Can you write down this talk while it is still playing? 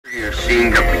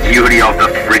seeing the beauty of the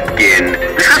freaking...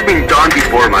 This has been done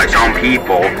before by some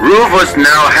people. Rufus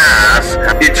now has...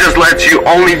 It just lets you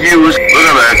only use... Look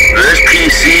at this. This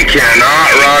PC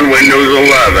cannot run Windows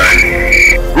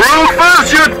 11.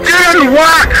 Rufus, you didn't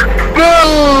work!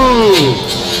 Boo!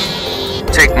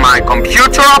 Take my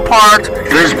computer apart.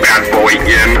 This bad boy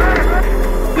again.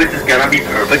 This is gonna be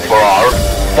perfect for our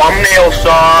thumbnail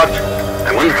shot.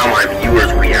 I wonder how my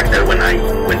viewers reacted when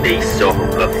they saw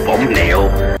the thumbnail.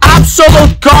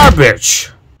 Absolute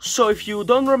garbage! So if you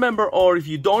don't remember or if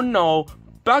you don't know,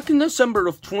 back in December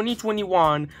of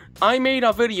 2021, I made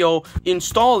a video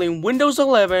installing Windows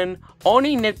 11 on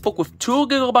a netbook with 2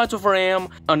 GB of RAM,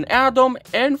 an Atom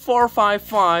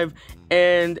N455,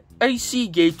 and a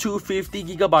Seagate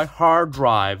 250GB hard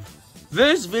drive.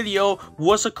 This video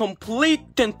was a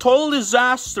complete and total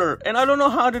disaster, and I don't know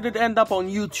how did it end up on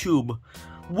YouTube.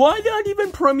 Why did I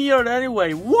even premiere it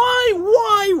anyway?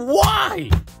 Why?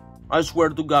 I swear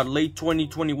to God, late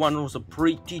 2021 was a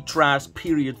pretty trash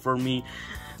period for me.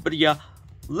 But yeah,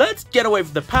 let's get away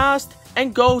from the past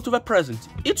and go to the present.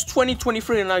 It's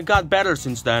 2023 and I got better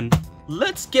since then.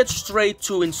 Let's get straight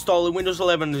to installing Windows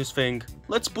 11 in this thing.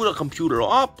 Let's put a computer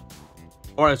up.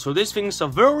 Alright, so this thing is a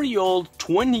very old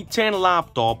 2010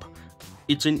 laptop.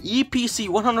 It's an EPC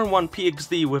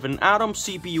 101PXD with an Atom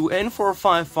CPU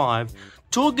N455,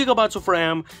 2 GB of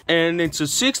RAM, and it's a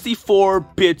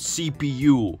 64-bit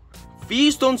CPU.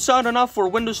 These don't sound enough for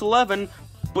Windows 11,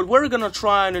 but we're gonna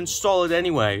try and install it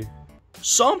anyway.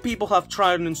 Some people have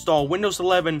tried to install Windows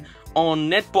 11 on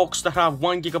netbooks that have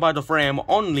 1 GB of RAM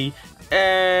only,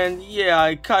 and yeah,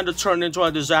 it kinda turned into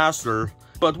a disaster.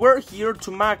 But we're here to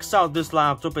max out this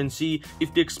laptop and see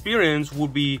if the experience will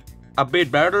be a bit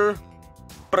better,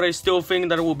 but I still think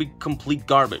that it will be complete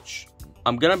garbage.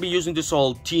 I'm gonna be using this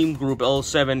old Team Group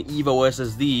L7 Evo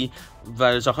SSD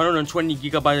that is 120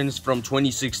 GB and is from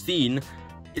 2016.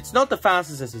 It's not the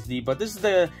fastest SSD, but this is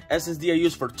the SSD I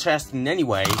use for testing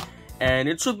anyway, and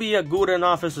it should be a good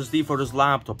enough SSD for this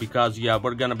laptop because yeah,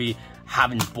 we're gonna be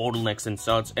having bottlenecks and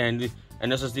such, and an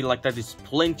SSD like that is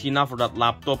plenty enough for that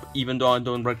laptop, even though I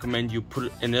don't recommend you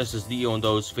put an SSD on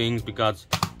those things because,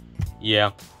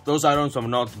 yeah, those items are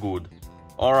not good.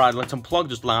 Alright, let's unplug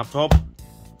this laptop,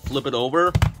 flip it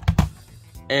over,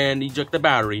 and eject the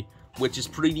battery, which is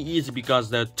pretty easy because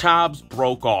the tabs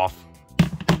broke off.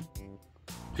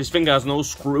 This thing has no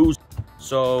screws,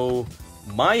 so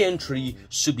my entry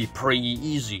should be pretty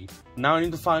easy. Now I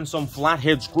need to find some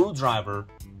flathead screwdriver.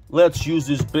 Let's use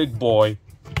this big boy.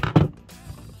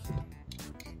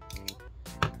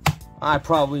 I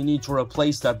probably need to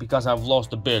replace that because I've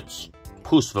lost the bits.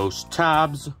 Push those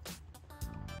tabs.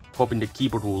 Hoping the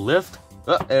keyboard will lift.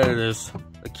 There it is.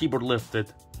 The keyboard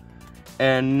lifted.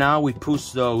 And now we push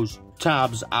those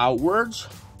tabs outwards.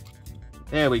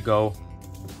 There we go.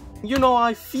 You know,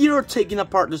 I fear taking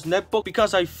apart this netbook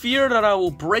because I fear that I will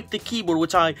break the keyboard,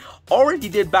 which I already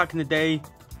did back in the day,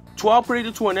 to upgrade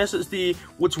it to an SSD,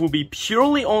 which will be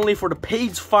purely only for the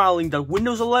page filing that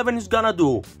Windows 11 is gonna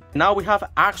do. Now we have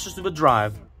access to the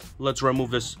drive. Let's remove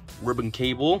this ribbon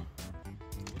cable.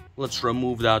 Let's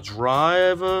remove that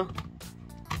drive.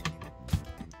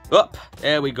 Up,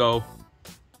 there we go.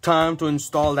 Time to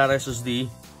install that SSD.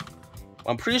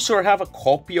 I'm pretty sure I have a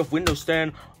copy of Windows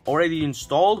 10 already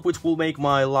installed, which will make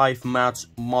my life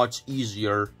much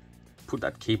easier. Put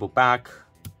that cable back.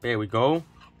 There we go.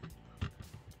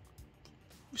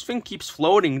 This thing keeps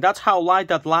floating. That's how light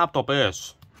that laptop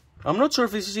is. I'm not sure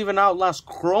if this is even outlast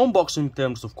Chromebooks in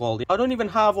terms of quality. I don't even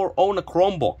have or own a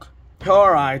Chromebook.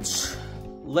 Alright,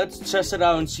 let's test it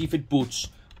out and see if it boots.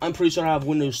 I'm pretty sure I have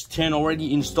Windows 10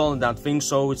 already installed in that thing,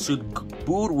 so it should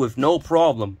boot with no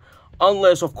problem.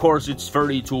 Unless, of course, it's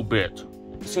 32-bit.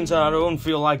 Since I don't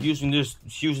feel like using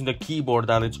the keyboard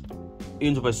that it's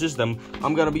into the system,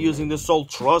 I'm gonna be using this old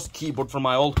Trust keyboard from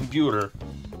my old computer.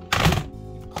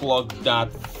 Plug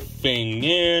that thing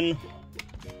in.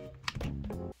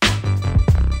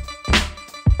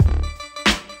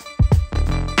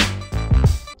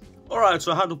 Alright,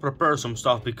 so I had to prepare some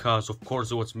stuff because of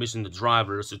course it was missing the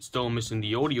drivers. It's still missing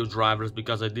the audio drivers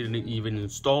because I didn't even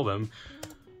install them.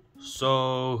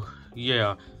 So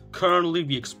yeah, currently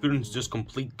we experience just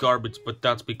complete garbage, but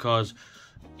that's because,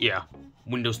 yeah,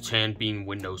 Windows 10 being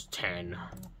Windows 10.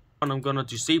 And I'm gonna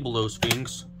disable those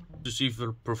things to see if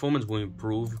the performance will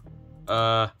improve.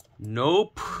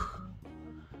 Nope.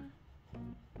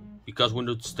 Because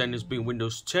Windows 10 is being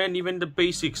Windows 10, even the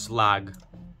basics lag.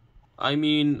 I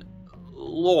mean,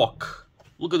 look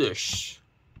at this.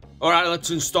 Alright, let's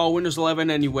install Windows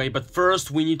 11 anyway, but first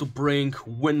we need to bring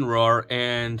WinRAR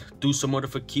and do some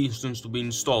modifications to the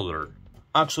installer.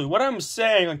 Actually, what I'm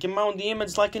saying, I can mount the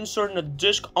image like inserting a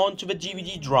disc onto the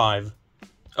DVD drive.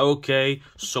 Okay,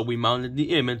 so we mounted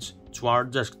the image to our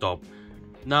desktop.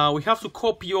 Now we have to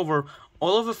copy over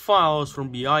all of the files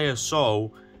from the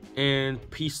ISO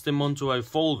and paste them onto a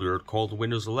folder called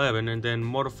Windows 11 and then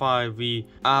modify the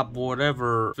app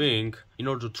whatever thing in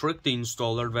order to trick the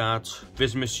installer that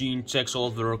this machine checks all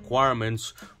of the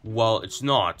requirements while it's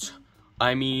not.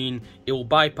 I mean, it will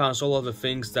bypass all of the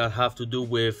things that have to do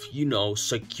with, you know,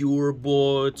 secure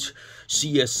boot,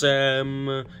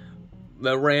 CSM,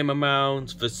 the RAM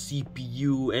amount, the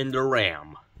CPU, and the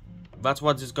RAM. That's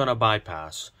what it's gonna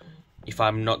bypass, if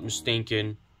I'm not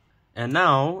mistaken. And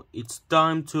now, it's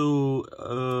time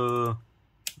to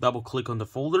double click on the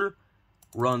folder,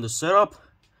 run the setup,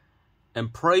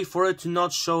 and pray for it to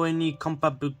not show any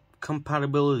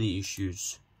compatibility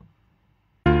issues.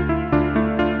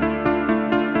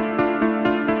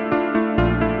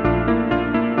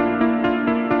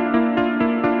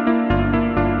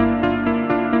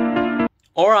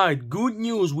 Alright, good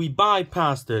news, we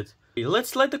bypassed it.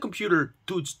 Let's let the computer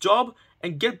do its job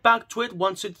and get back to it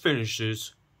once it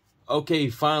finishes. Okay,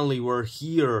 finally we're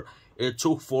here. It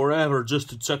took forever just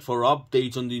to check for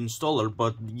updates on the installer,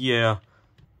 but yeah.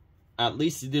 At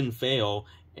least it didn't fail.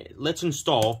 Let's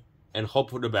install and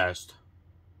hope for the best.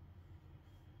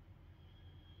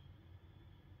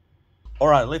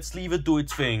 Alright, let's leave it do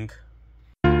its thing.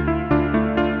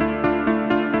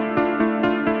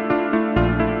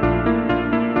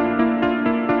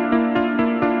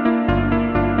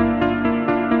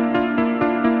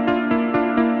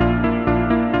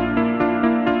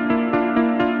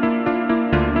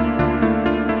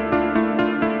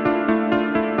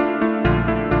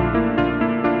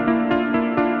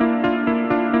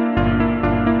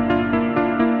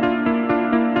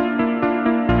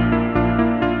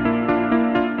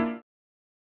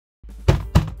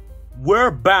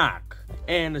 We're back,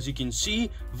 and as you can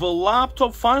see, the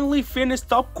laptop finally finished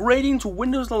upgrading to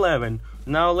Windows 11.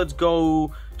 Now let's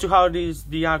go to how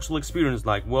the actual experience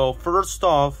like. Well, first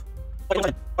off,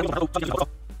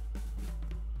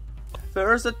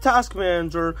 there's the task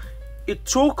manager. It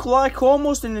took like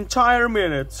almost an entire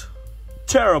minute.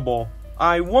 Terrible.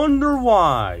 I wonder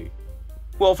why.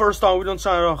 Well, first off, we don't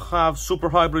have Super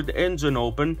Hybrid Engine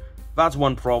open. That's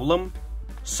one problem.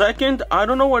 Second, I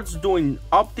don't know what's doing,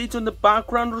 updates in the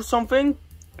background or something.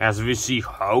 As we see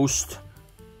host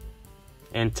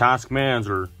and task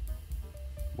manager.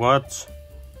 What?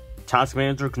 Task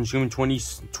manager consuming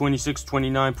 29%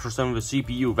 of the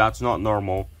CPU. That's not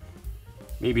normal.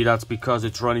 Maybe that's because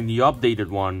it's running the updated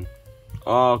one.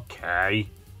 Okay.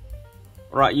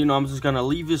 Right, you know, I'm just gonna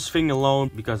leave this thing alone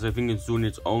because I think it's doing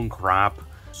its own crap.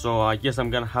 So I guess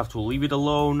I'm gonna have to leave it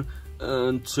alone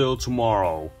until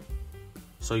tomorrow.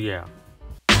 So yeah.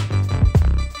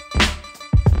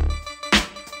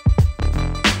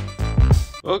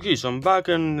 Okay, so I'm back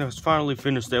and has finally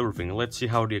finished everything. Let's see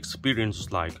how the experience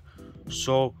is like.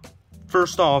 So,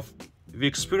 first off, the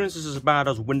experience is as bad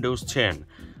as Windows 10.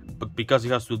 But because it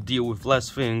has to deal with less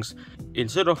things,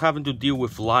 instead of having to deal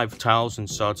with live tiles and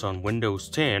such on Windows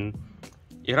 10,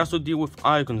 it has to deal with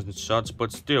icons and such,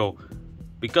 but still,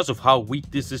 because of how weak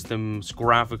this system's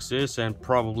graphics is and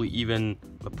probably even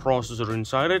the processor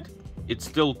inside it, it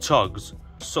still chugs.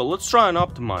 So let's try and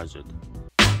optimize it.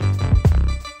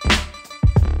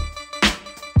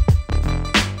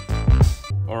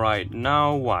 Alright,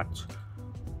 now what?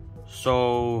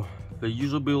 So the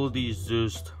usability is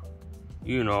just,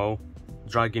 you know,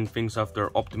 dragging things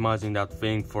after optimizing that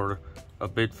thing for a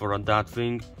bit for that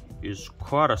thing is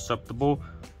quite acceptable.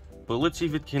 But let's see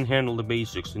if it can handle the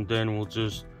basics and then we'll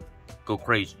just go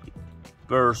crazy.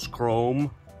 First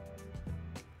Chrome.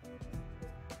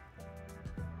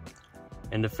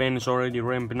 And the fan is already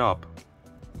ramping up.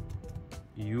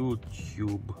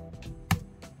 YouTube.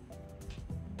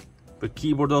 The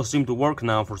keyboard does seem to work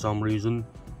now for some reason.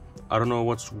 I don't know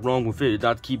what's wrong with it.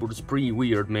 That keyboard is pretty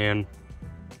weird, man.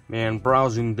 Man,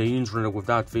 browsing the internet with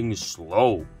that thing is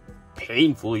slow.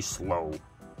 Painfully slow.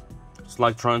 It's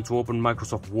like trying to open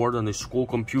Microsoft Word on a school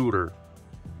computer.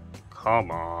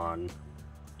 Come on.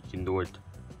 You can do it.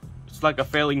 It's like a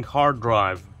failing hard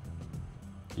drive.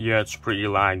 Yeah, it's pretty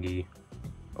laggy.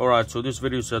 Alright, so this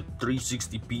video is at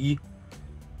 360p.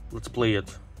 Let's play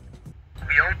it. The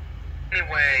only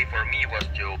way for me was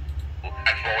to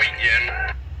avoid in.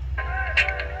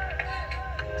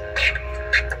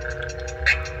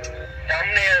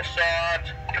 Thumbnail shot.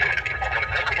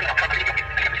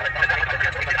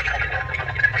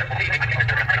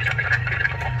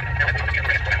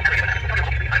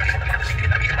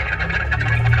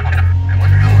 I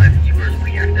wonder how our viewers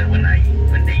reacted when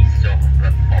they saw the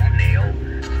thumbnail.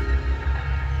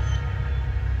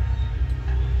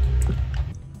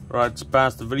 Right, it's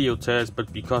passed the video test,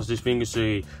 but because this thing is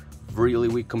a really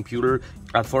weak computer,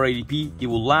 at 480p it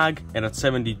will lag, and at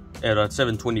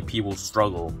 720p it will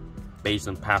struggle, based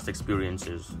on past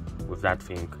experiences with that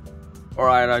thing.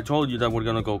 Alright, I told you that we're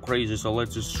gonna go crazy, so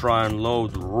let's just try and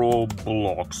load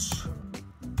Roblox.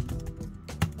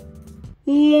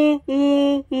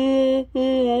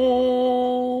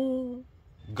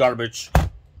 Garbage.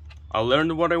 I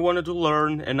learned what I wanted to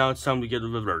learn, and now it's time to get to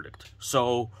the verdict.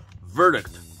 So,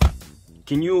 verdict.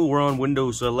 Can you run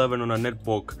Windows 11 on a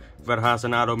netbook that has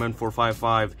an Atom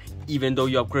N455, even though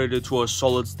you upgraded to a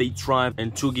solid-state drive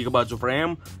and 2 GB of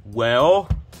RAM? Well,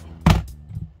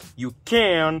 you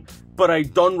can, but I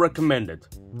don't recommend it.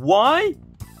 Why?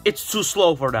 It's too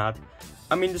slow for that.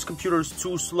 I mean, this computer is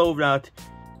too slow that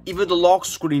even the lock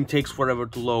screen takes forever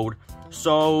to load.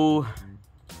 So,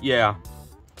 yeah.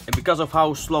 And because of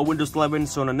how slow Windows 11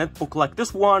 is on a netbook like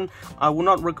this one, I would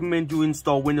not recommend you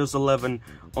install Windows 11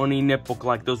 on a netbook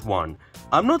like this one.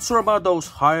 I'm not sure about those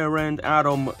higher-end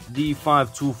Atom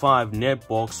D525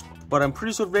 netbooks, but I'm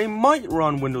pretty sure they might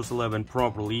run Windows 11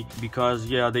 properly, because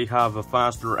yeah, they have a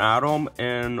faster Atom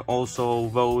and also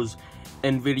those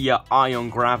NVIDIA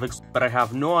Ion graphics, but I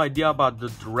have no idea about the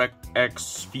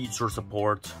DirectX feature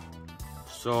support,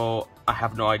 so I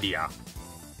have no idea.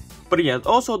 But yeah, it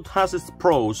also has its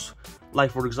pros,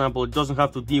 like for example, it doesn't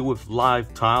have to deal with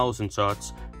live tiles and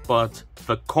such, but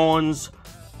the cons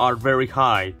are very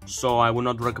high, so I would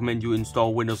not recommend you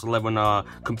install Windows 11 on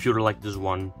a computer like this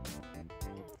one.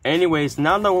 Anyways,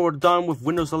 now that we're done with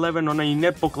Windows 11 on a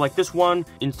netbook like this one,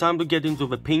 it's time to get into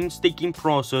the painstaking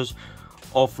process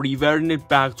of reverting it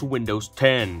back to Windows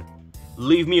 10.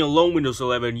 Leave me alone, Windows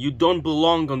 11, you don't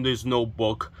belong on this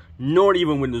notebook. Not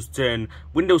even Windows 10,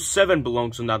 Windows 7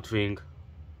 belongs on that thing.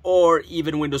 Or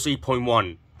even Windows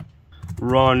 8.1.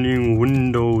 Running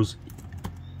Windows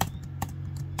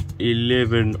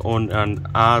 11 on an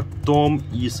Atom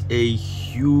is a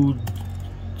huge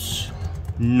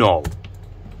no.